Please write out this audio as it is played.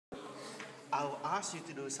I'll ask you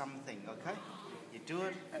to do something, okay? You do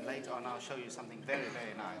it, and later on I'll show you something very,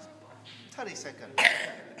 very nice. 30 seconds.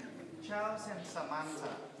 Charles and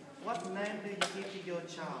Samantha, what name do you give to your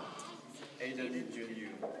child? Aidan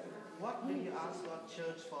Jr. What do you ask God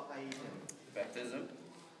Church for Aidan? Baptism.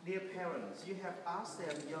 Dear parents, you have asked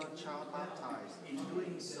them your child baptized. In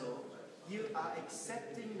doing so, you are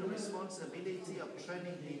accepting the responsibility of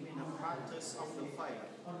training him in the practice of the faith.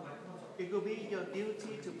 It will be your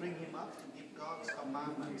duty to bring him up to keep God's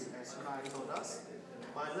commandments as Christ told us,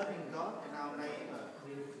 by loving God and our neighbor.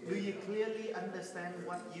 Do you clearly understand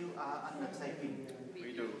what you are undertaking?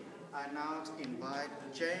 We do. I now invite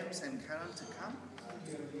James and Karen to come.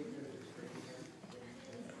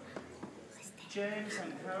 James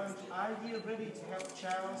and Karen, are you ready to help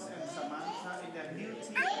Charles and Samantha in their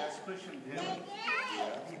duty as Christian parents?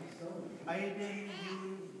 Aidan,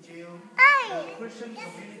 you, Jill, the Christian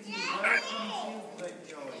community welcomes you with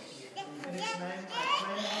joy. In His name, I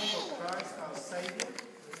pray for Christ our Savior,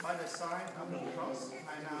 by the sign of the cross, I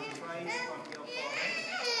now praise on your forehead,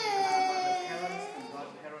 and I want the parents and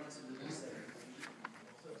godparents to do the same.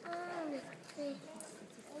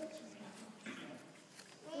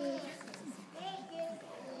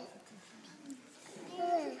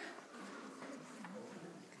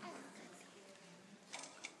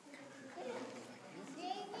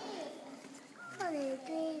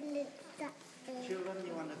 Children,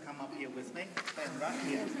 you want to come up here with me? Stand right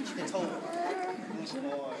here. Tall. Good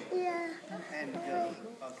boy. Yeah. And girl.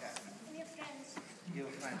 Okay. Your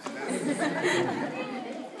friends.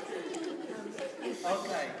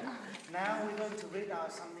 Okay. Now we're going to read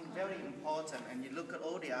out something very important. And you look at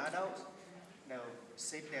all the adults. They'll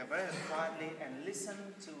sit there very quietly and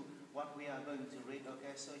listen to what we are going to read.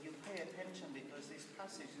 Okay. So you pay attention because this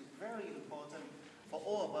passage is very important for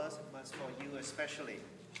all of us, but for you especially.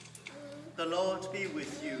 The Lord be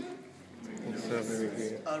with you.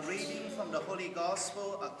 A reading from the Holy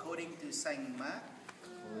Gospel according to Saint Mark.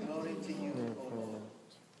 Glory to you, O Lord.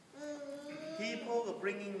 People were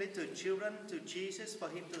bringing little children to Jesus for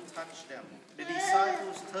him to touch them. The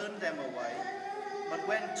disciples turned them away. But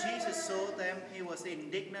when Jesus saw them, he was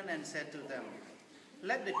indignant and said to them,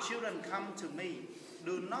 "Let the children come to me.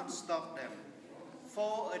 Do not stop them.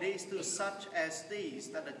 For it is to such as these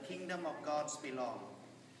that the kingdom of God belongs.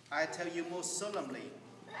 I tell you most solemnly,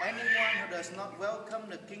 anyone who does not welcome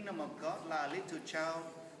the kingdom of God like a little child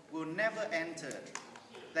will never enter it."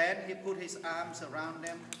 Then he put his arms around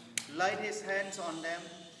them, laid his hands on them,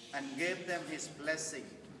 and gave them his blessing.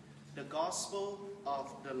 The Gospel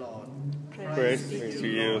of the Lord. Praise be to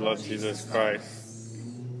you, Lord Jesus Christ.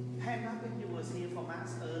 Hand up if you were here for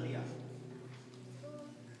Mass earlier.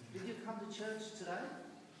 Did you come to church today?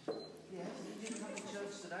 Yes. Did you come to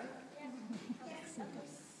church today?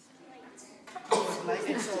 Like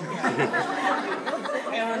it's okay.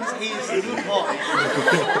 Parents, he is a good boy.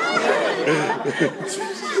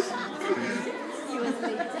 He was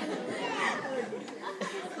late.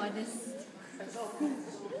 Honest.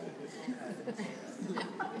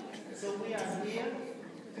 So we are here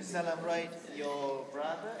to celebrate your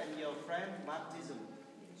brother and your friend baptism.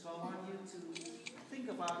 So I want you to think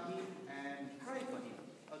about him and pray for him.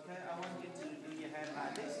 Okay? I want you to do your hand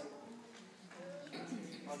like this.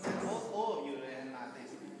 Okay, all of you and like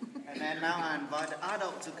this. And then now I invite the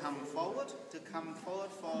adult to come forward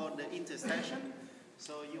for the intercession.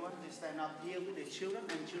 So you want to stand up here with the children,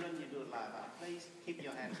 and children you do it like that. Please keep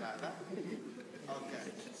your hands like that.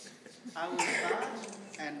 Okay. I will start,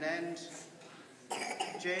 and then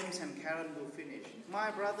James and Karen will finish.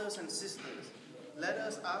 My brothers and sisters, let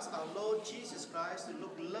us ask our Lord Jesus Christ to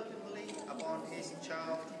look lovingly upon his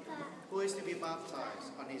child who is to be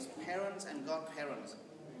baptized, on his parents and godparents,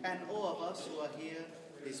 and all of us who are here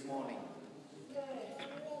this morning.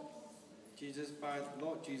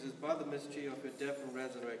 Lord Jesus, by the mystery of your death and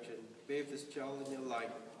resurrection, bathe this child in your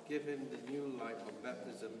light, give him the new life of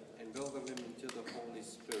baptism, and welcome him into the Holy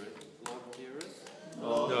Spirit. Lord, hear us.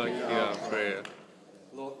 Lord, hear our prayer.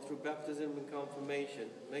 Lord, through baptism and confirmation,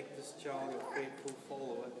 make this child a faithful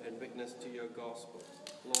follower and witness to your gospel.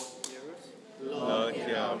 Lord, hear us. Lord,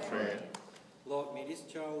 hear our prayer. Lord, may this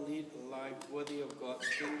child lead a life worthy of God's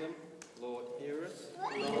kingdom. Lord, hear us.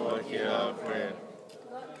 Lord, hear our prayer.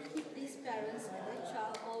 Lord, keep these parents and their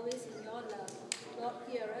child always in your love. Lord,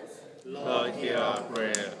 hear us. Lord, hear our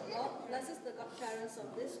prayer. Lord, blesses the godparents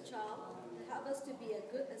of this child and help us to be a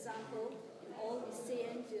good example in all we say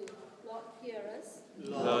and do. Lord, hear us.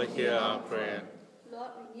 Lord, hear our prayer.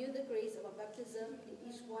 Lord, renew the grace of our baptism in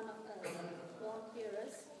each one of us. Lord, hear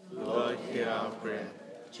us. Lord, hear our prayer.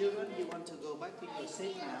 Children, you want to go back to your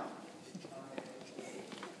seat now.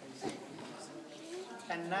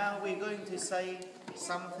 And now we're going to say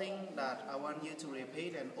something that I want you to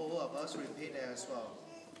repeat, and all of us repeat it as well.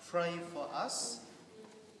 Pray for us.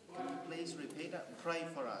 Please repeat it. Pray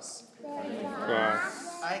for us. For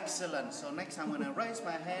us. Excellent. So next time when I raise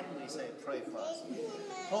my hand, we say pray for us.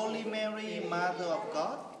 Holy Mary, Mother of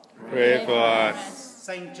God. Pray for us.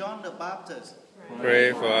 Saint John the Baptist.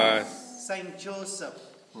 Pray for us. Saint Joseph.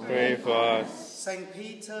 Pray for us. Saint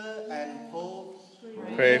Peter and Paul.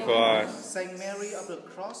 Pray for us. Saint Mary of the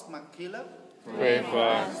Cross, Magdalene. Pray for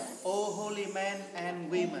us. All holy men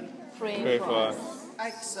and women. Pray for us.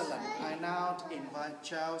 Excellent. I now invite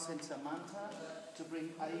Charles and Samantha to bring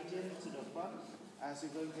Aidan to the front as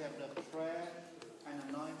we're going to have the prayer and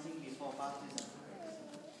anointing before baptism.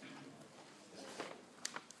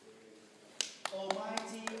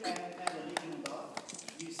 Almighty and ever-living God,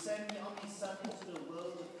 you send your only Son into the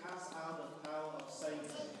world to cast out the power of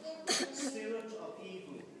Satan, spirit of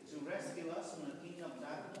evil, to rescue us from the kingdom of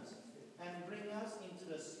darkness and bring us into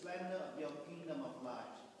the splendor of your kingdom of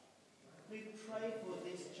light. We pray for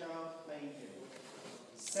this child, Aidan.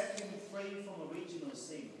 Set him free from original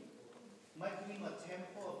sin. Make him a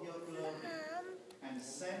temple of your glory, and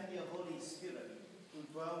send your Holy Spirit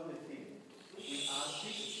to dwell with him. We ask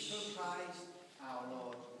this through Christ our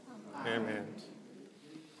Lord. Amen.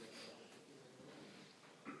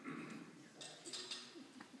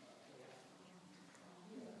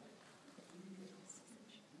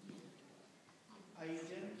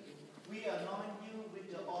 Aidan, we anoint you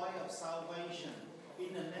with the oil of salvation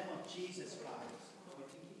in the name of Jesus Christ.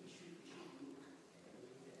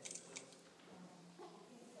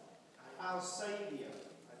 Our Savior,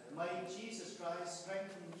 may Jesus Christ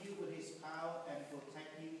strengthen you with his power and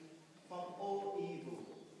protect you from all evil.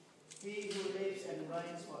 He who lives and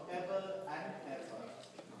reigns forever and ever.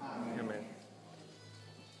 Amen. Amen.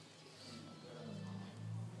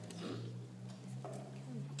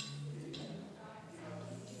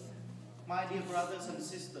 My dear brothers and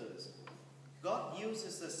sisters, God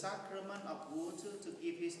uses the sacrament of water to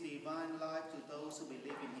give his divine life to those who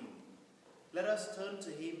believe in him. Let us turn to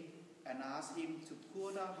him and ask him to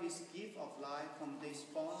pour out his gift of life from this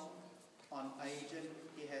font on Aidan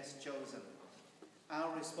he has chosen.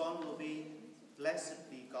 Our response will be, Blessed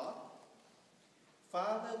be God.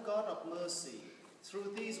 Father, God of mercy,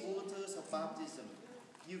 through these waters of baptism,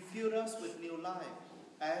 you filled us with new life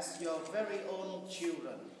as your very own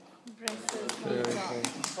children.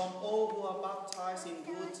 From all who are baptized in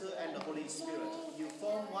water and the Holy Spirit, you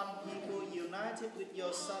form one people united with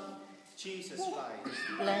your Son, Jesus Christ.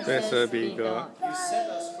 Blessed be God. You set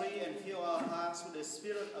us free and fill our hearts with the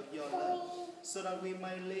spirit of your love, so that we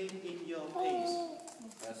may live in your peace.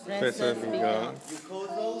 Blessed be God. You call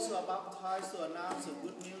those who are baptized to announce the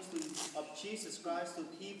good news of Jesus Christ to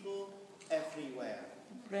people everywhere.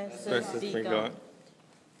 Blessed be God.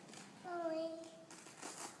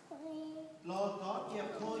 Lord God, you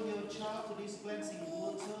have called your child to this cleansing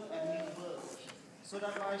water and new birth, so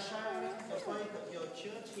that by sharing the faith of your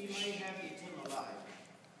church, he may have eternal life.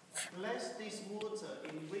 Bless this water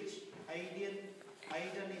in which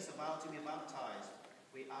Aidan is about to be baptized.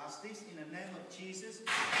 We ask this in the name of Jesus, the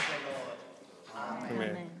Lord. Amen.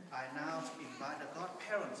 Amen. I now invite the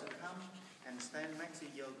godparents to come and stand next to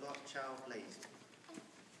your godchild, please.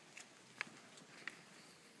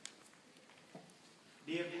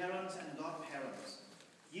 Dear parents and godparents,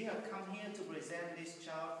 you have come here to present this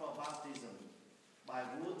child for baptism. By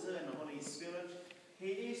water and the Holy Spirit,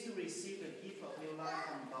 he is to receive the gift of new life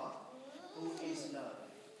from God, who is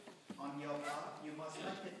love. On your part, you must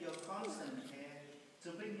make it your constant care to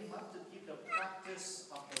bring him up to keep the practice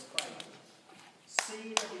of the faith.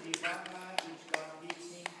 See that the divine life which God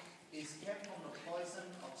gives him is kept from the poison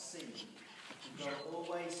of sin, to grow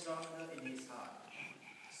always stronger in his heart.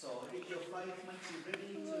 So, if your faith makes you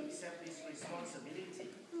ready to accept this responsibility,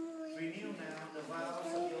 renew now the vows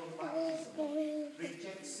of your baptism.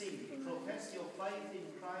 Reject sin. Profess your faith in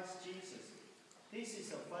Christ Jesus. This is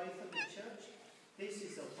the faith of the church. This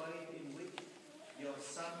is the faith in which your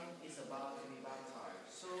son is about to be baptized.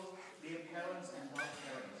 So, dear parents and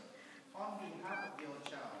godparents, on behalf of your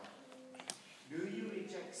child, do you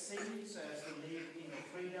reject sin so as to live in the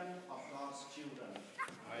freedom of God's children?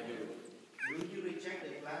 I do. Do you reject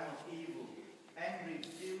the plan of evil and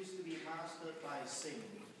refuse to be mastered by sin?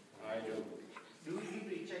 I do. Do you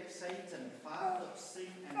reject Satan, father of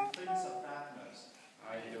sin and prince of darkness?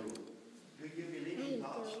 I do. Do you believe in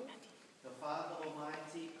God, the Father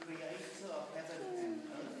Almighty, creator of heaven and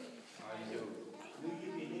earth? I do. Do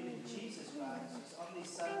you believe in Jesus Christ, his only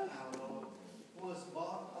Son, our Lord, who was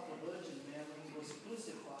born of the Virgin Mary, was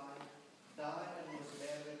crucified, died and was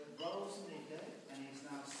buried, rose from the dead, and is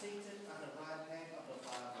now seated at the right hand of the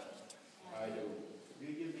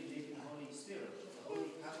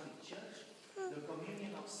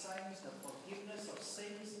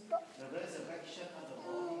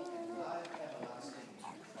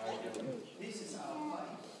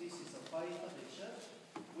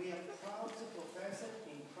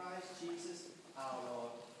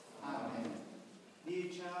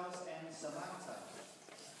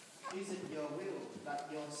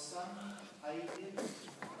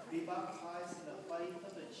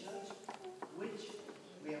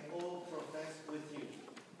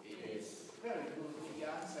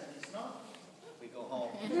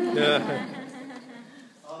Okay,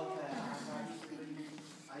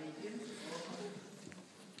 Aidan.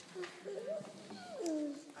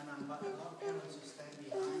 And I'm about to call parents to stand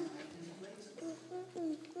behind Aidan, please.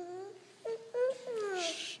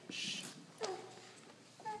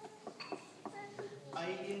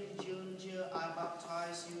 Aidan Junior, I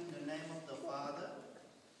baptize you in the name of the Father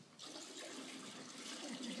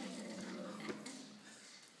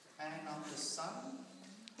and of the Son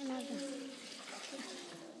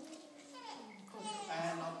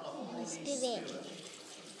and of the Holy Spirit.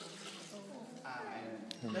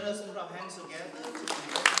 Amen. Let us put our hands together to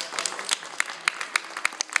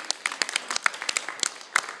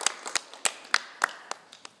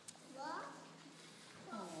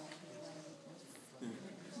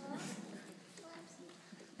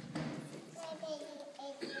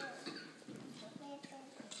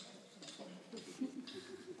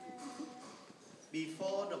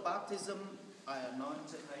Before the baptism, I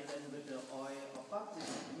anointed Aidan with the oil of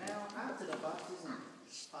baptism. Now, after the baptism,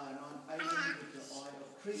 I anoint Aidan with the oil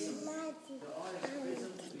of chrism. The oil of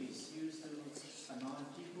chrism is used to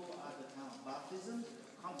anoint people at the time of baptism,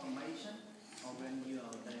 confirmation, or when you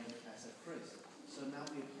are ordained as a priest. So now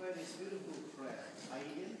we pray this beautiful prayer.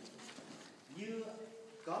 Aidan, you,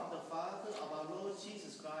 God the Father of our Lord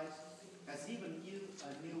Jesus Christ, has given you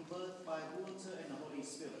a new birth by water and the Holy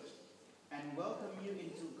Spirit, and welcome you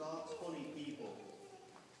into God's holy people.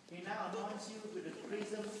 He now anoints you with the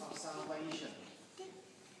chrism of salvation.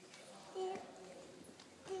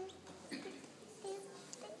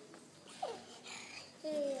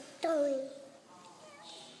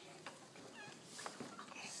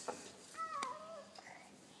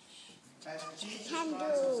 As Jesus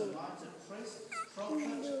Christ was anointed priest, prophet,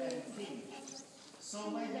 and king, so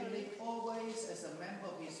may he live always as a member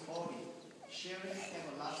of his body, sharing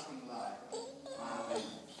everlasting life. Amen.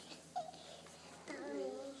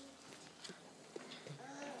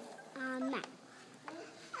 Amen.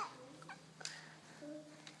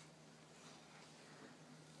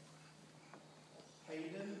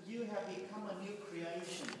 Aidan, you have become a new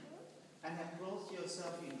creation and have clothed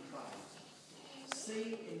yourself in Christ. See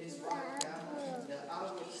in this white garment the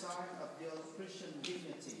outward sign of your Christian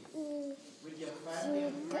dignity. With your family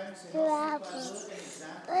and friends who help you by word and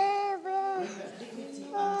example, bring a dignity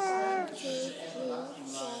unstained to the everlasting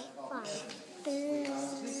life of heaven. We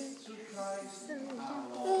ask this through Christ our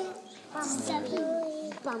Lord.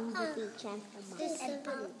 Bumblebee gentleman.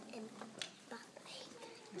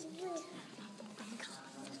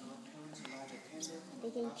 They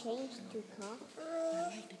can change to car.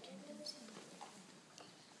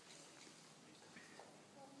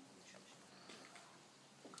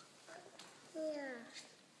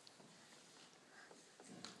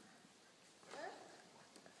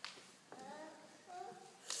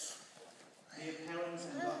 Dear parents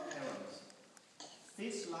and godparents,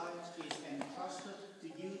 this light is entrusted to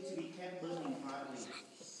you to be kept burning brightly.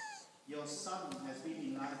 Your sun has been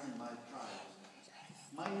enlightened by Christ.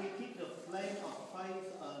 May we keep the flame of faith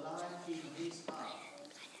alive in his heart.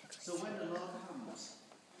 So when the Lord comes,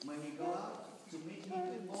 may we go out to meet him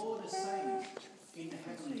with all the saints in the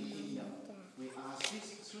heavenly kingdom. We ask this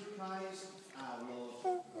through Christ our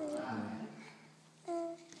Lord. Amen.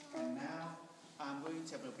 And now I'm going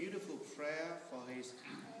to have a beautiful prayer for his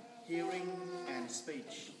hearing and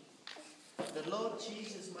speech. The Lord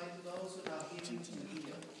Jesus made those who are hearing to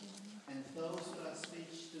hear, and those who are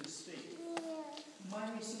speech to speak. May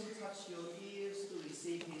he soon touch your ears to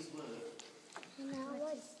receive his word.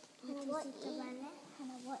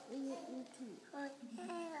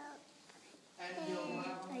 And your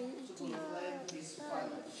mouth to proclaim his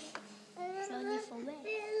praise.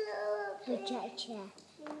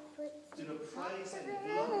 To the praise and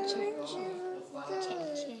glory of God the Father.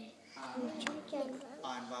 Amen. I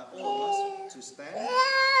invite all of us to stand.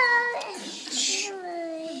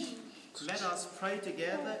 Let us pray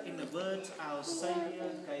together in the words our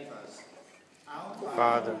Savior gave us. Our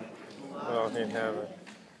Father, who art in heaven,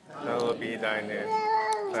 hallowed be thy name.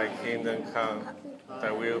 Thy kingdom come,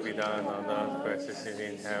 thy will be done on earth as it is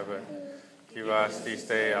in heaven. Give us this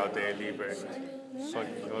day our daily bread.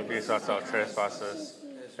 Forgive us our trespasses,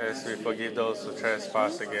 as we forgive those who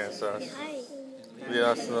trespass against us. Lead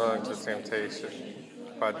us not into temptation,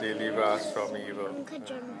 but deliver us from evil.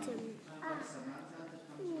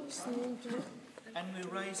 And we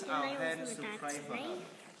raise our hands to pray for her.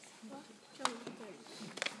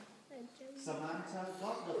 Samantha,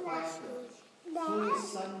 God the Father, through his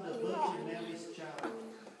Son, the Virgin Mary's child,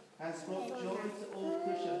 has brought joy to all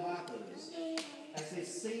Christian mothers as they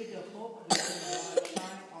see the hope of eternal life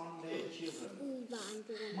shine on their children.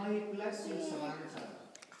 May he bless you, Samantha,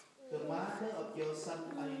 the mother of your son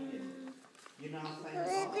Aidan. You now thank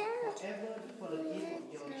God forever for the gift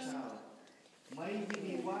of your child. May he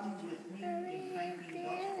be one with me in thanking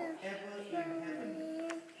God forever in heaven.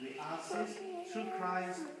 We ask this through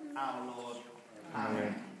Christ our Lord.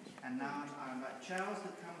 Amen. And now I invite Charles to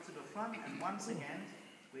come to the front, and once again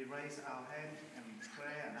we raise our hand and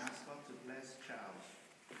pray and ask God to bless Charles.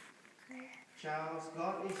 Charles,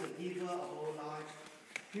 God is the giver of all life,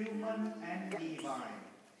 human and divine.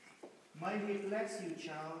 May he bless you,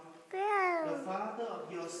 Charles, the father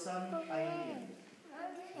of your son Aidan.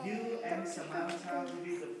 You and Samantha will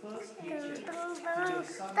be the first teachers to your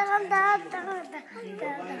sons and children in the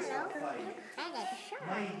ways of faith.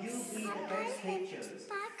 May you be the best teachers,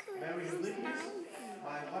 bearing witness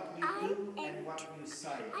by what you do and what you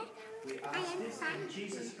say. We ask this in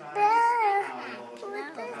Jesus Christ, our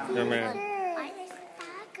Lord. Amen.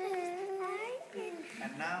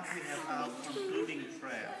 And now we have our concluding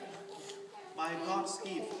prayer. By God's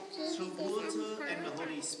gift, through water and the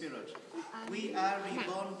Holy Spirit, we are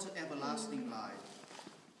reborn to everlasting life.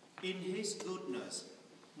 In His goodness,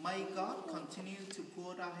 may God continue to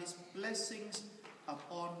pour out His blessings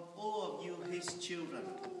upon all of you, His children.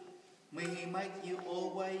 May He make you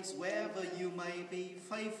always, wherever you may be,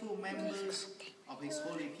 faithful members of His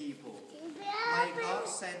holy people. May God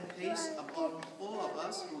send peace upon all of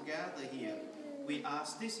us who gather here. We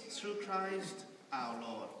ask this through Christ our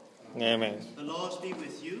Lord. Amen. The Lord be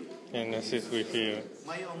with you. And assist with you.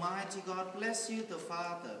 May Almighty God bless you, the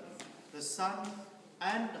Father, the Son,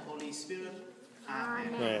 and the Holy Spirit.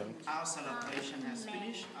 Amen. Amen. Our celebration has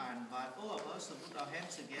finished. I invite all of us to put our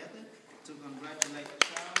hands together to congratulate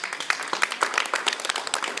Charles.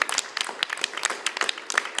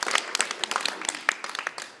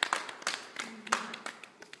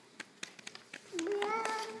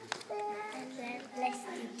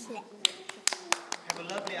 Have a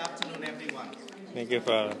lovely afternoon, everyone. Thank you,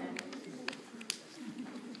 Father.